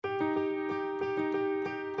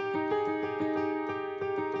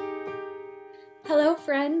Hello,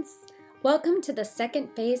 friends. Welcome to the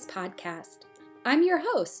Second Phase podcast. I'm your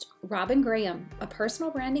host, Robin Graham, a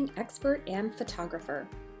personal branding expert and photographer.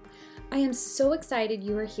 I am so excited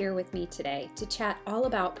you are here with me today to chat all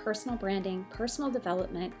about personal branding, personal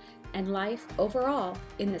development, and life overall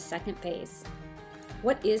in the second phase.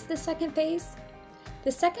 What is the second phase?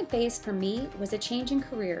 The second phase for me was a change in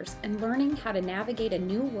careers and learning how to navigate a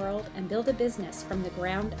new world and build a business from the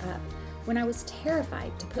ground up when I was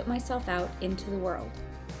terrified to put myself out into the world.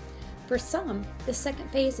 For some, the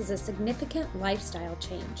second phase is a significant lifestyle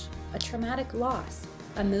change, a traumatic loss,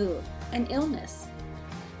 a move, an illness.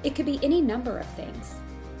 It could be any number of things.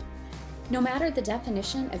 No matter the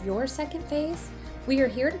definition of your second phase, we are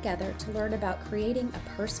here together to learn about creating a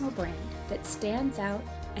personal brand that stands out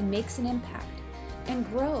and makes an impact, and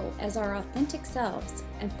grow as our authentic selves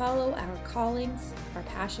and follow our callings, our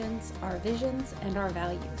passions, our visions, and our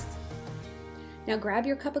values. Now grab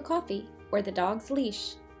your cup of coffee or the dog's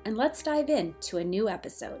leash, and let's dive into a new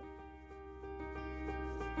episode.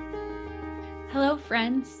 Hello,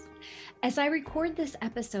 friends. As I record this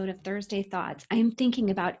episode of Thursday Thoughts, I am thinking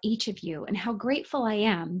about each of you and how grateful I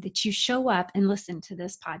am that you show up and listen to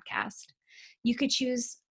this podcast. You could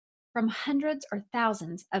choose from hundreds or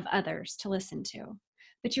thousands of others to listen to,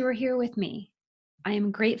 but you are here with me. I am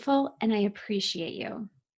grateful and I appreciate you.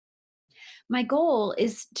 My goal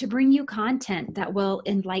is to bring you content that will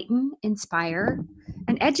enlighten, inspire,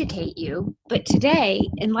 and educate you. But today,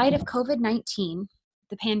 in light of COVID-19,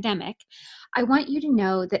 the pandemic, I want you to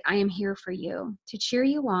know that I am here for you, to cheer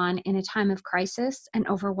you on in a time of crisis and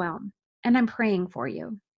overwhelm, and I'm praying for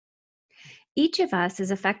you. Each of us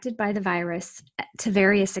is affected by the virus to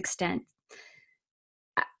various extents.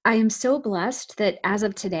 I am so blessed that as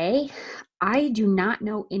of today, I do not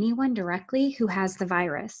know anyone directly who has the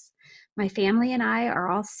virus. My family and I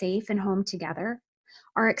are all safe and home together.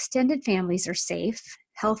 Our extended families are safe,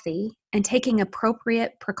 healthy, and taking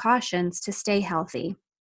appropriate precautions to stay healthy.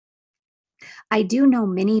 I do know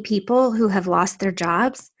many people who have lost their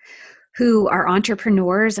jobs, who are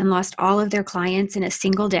entrepreneurs and lost all of their clients in a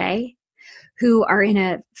single day, who are in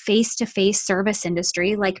a face-to-face service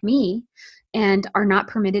industry like me and are not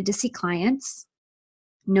permitted to see clients.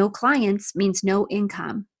 No clients means no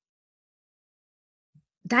income.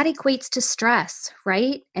 That equates to stress,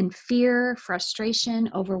 right? And fear, frustration,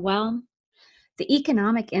 overwhelm. The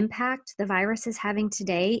economic impact the virus is having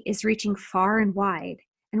today is reaching far and wide,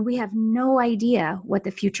 and we have no idea what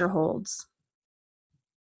the future holds.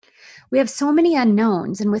 We have so many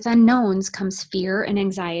unknowns, and with unknowns comes fear and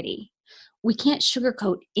anxiety. We can't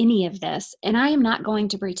sugarcoat any of this, and I am not going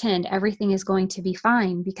to pretend everything is going to be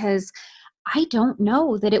fine because I don't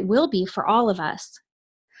know that it will be for all of us.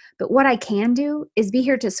 But what I can do is be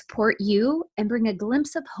here to support you and bring a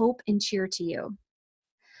glimpse of hope and cheer to you.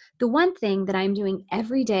 The one thing that I'm doing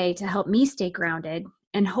every day to help me stay grounded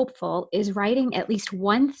and hopeful is writing at least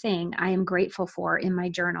one thing I am grateful for in my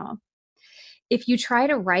journal. If you try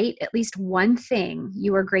to write at least one thing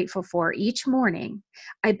you are grateful for each morning,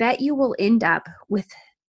 I bet you will end up with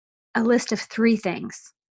a list of 3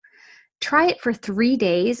 things. Try it for 3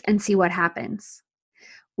 days and see what happens.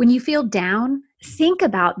 When you feel down, think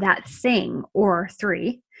about that thing or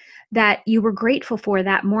 3 that you were grateful for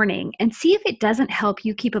that morning and see if it doesn't help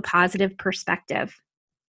you keep a positive perspective.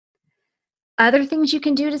 Other things you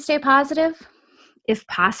can do to stay positive, if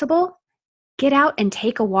possible, get out and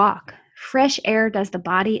take a walk. Fresh air does the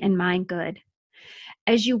body and mind good.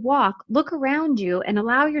 As you walk, look around you and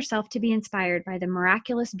allow yourself to be inspired by the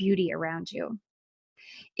miraculous beauty around you.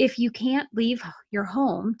 If you can't leave your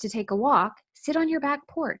home to take a walk, sit on your back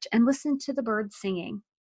porch and listen to the birds singing.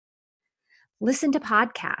 Listen to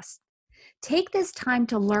podcasts. Take this time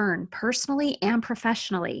to learn personally and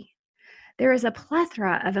professionally. There is a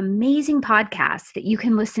plethora of amazing podcasts that you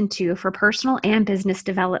can listen to for personal and business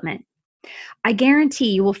development. I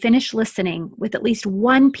guarantee you will finish listening with at least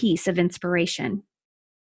one piece of inspiration.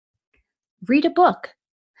 Read a book.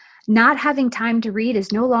 Not having time to read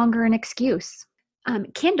is no longer an excuse.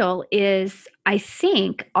 Kindle is, I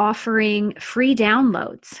think, offering free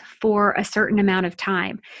downloads for a certain amount of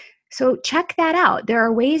time. So check that out. There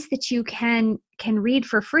are ways that you can read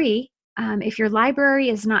for free. If your library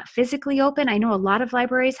is not physically open, I know a lot of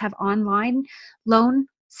libraries have online loan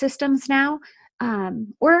systems now.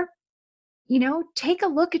 Take a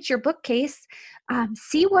look at your bookcase.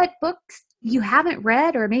 See what books you haven't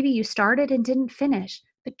read or maybe you started and didn't finish,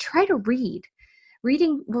 but try to read.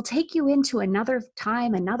 Reading will take you into another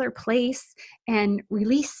time, another place, and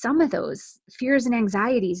release some of those fears and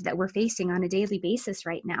anxieties that we're facing on a daily basis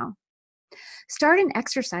right now. Start an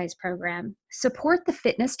exercise program. Support the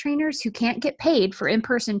fitness trainers who can't get paid for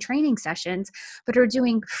in-person training sessions, but are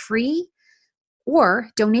doing free or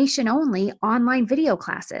donation-only online video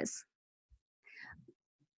classes.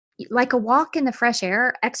 Like a walk in the fresh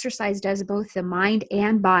air, exercise does both the mind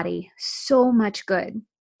and body so much good.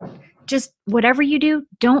 Just whatever you do,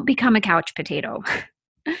 don't become a couch potato.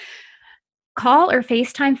 Call or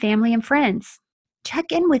FaceTime family and friends.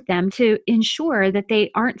 Check in with them to ensure that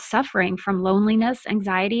they aren't suffering from loneliness,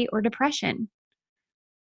 anxiety, or depression.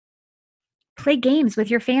 Play games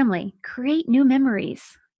with your family. Create new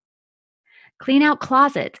memories. Clean out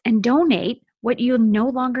closets and donate what you no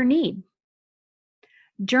longer need.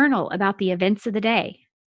 Journal about the events of the day.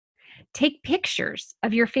 Take pictures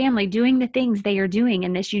of your family doing the things they are doing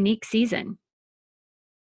in this unique season.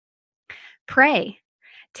 Pray.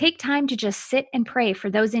 Take time to just sit and pray for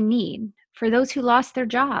those in need, for those who lost their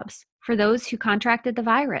jobs, for those who contracted the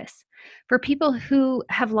virus, for people who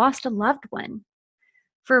have lost a loved one,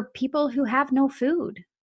 for people who have no food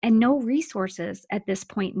and no resources at this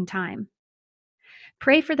point in time.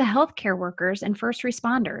 Pray for the healthcare workers and first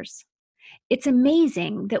responders. It's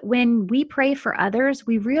amazing that when we pray for others,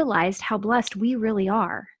 we realized how blessed we really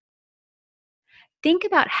are. Think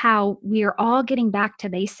about how we are all getting back to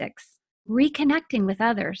basics, reconnecting with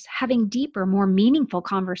others, having deeper, more meaningful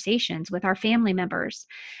conversations with our family members,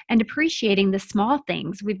 and appreciating the small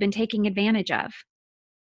things we've been taking advantage of.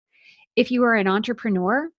 If you are an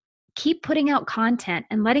entrepreneur, keep putting out content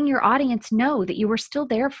and letting your audience know that you are still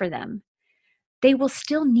there for them. They will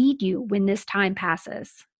still need you when this time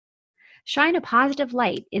passes. Shine a positive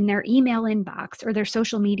light in their email inbox or their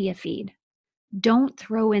social media feed. Don't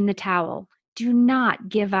throw in the towel. Do not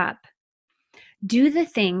give up. Do the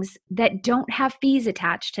things that don't have fees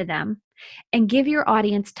attached to them and give your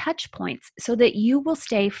audience touch points so that you will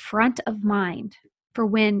stay front of mind for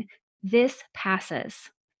when this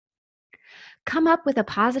passes. Come up with a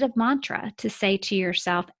positive mantra to say to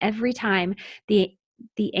yourself every time the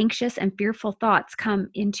anxious and fearful thoughts come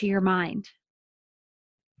into your mind.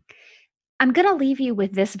 I'm going to leave you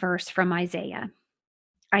with this verse from Isaiah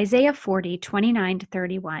 40,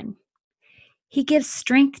 29-31. He gives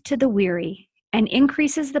strength to the weary and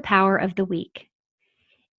increases the power of the weak.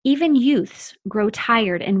 Even youths grow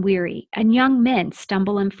tired and weary, and young men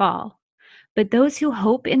stumble and fall. But those who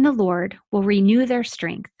hope in the Lord will renew their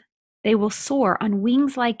strength. They will soar on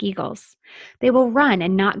wings like eagles. They will run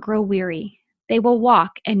and not grow weary. They will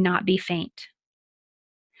walk and not be faint.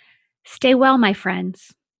 Stay well, my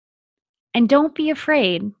friends. And don't be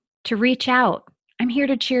afraid to reach out. I'm here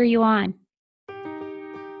to cheer you on.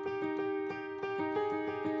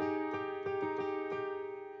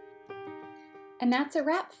 And that's a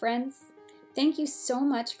wrap, friends. Thank you so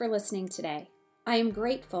much for listening today. I am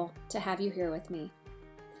grateful to have you here with me.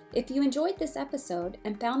 If you enjoyed this episode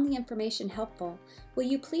and found the information helpful, will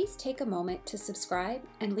you please take a moment to subscribe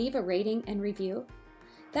and leave a rating and review?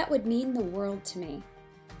 That would mean the world to me.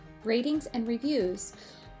 Ratings and reviews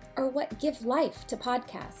are what give life to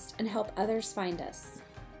podcasts and help others find us.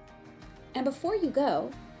 And before you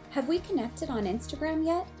go, have we connected on Instagram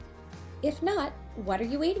yet? If not, what are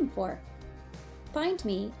you waiting for? Find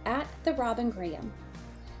me at The Robin Graham.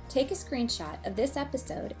 Take a screenshot of this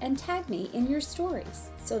episode and tag me in your stories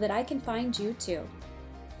so that I can find you too.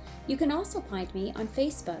 You can also find me on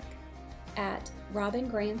Facebook at Robin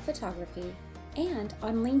Graham Photography and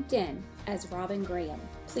on LinkedIn as Robin Graham.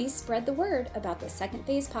 Please spread the word about the Second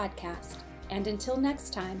Phase podcast. And until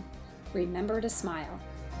next time, remember to smile.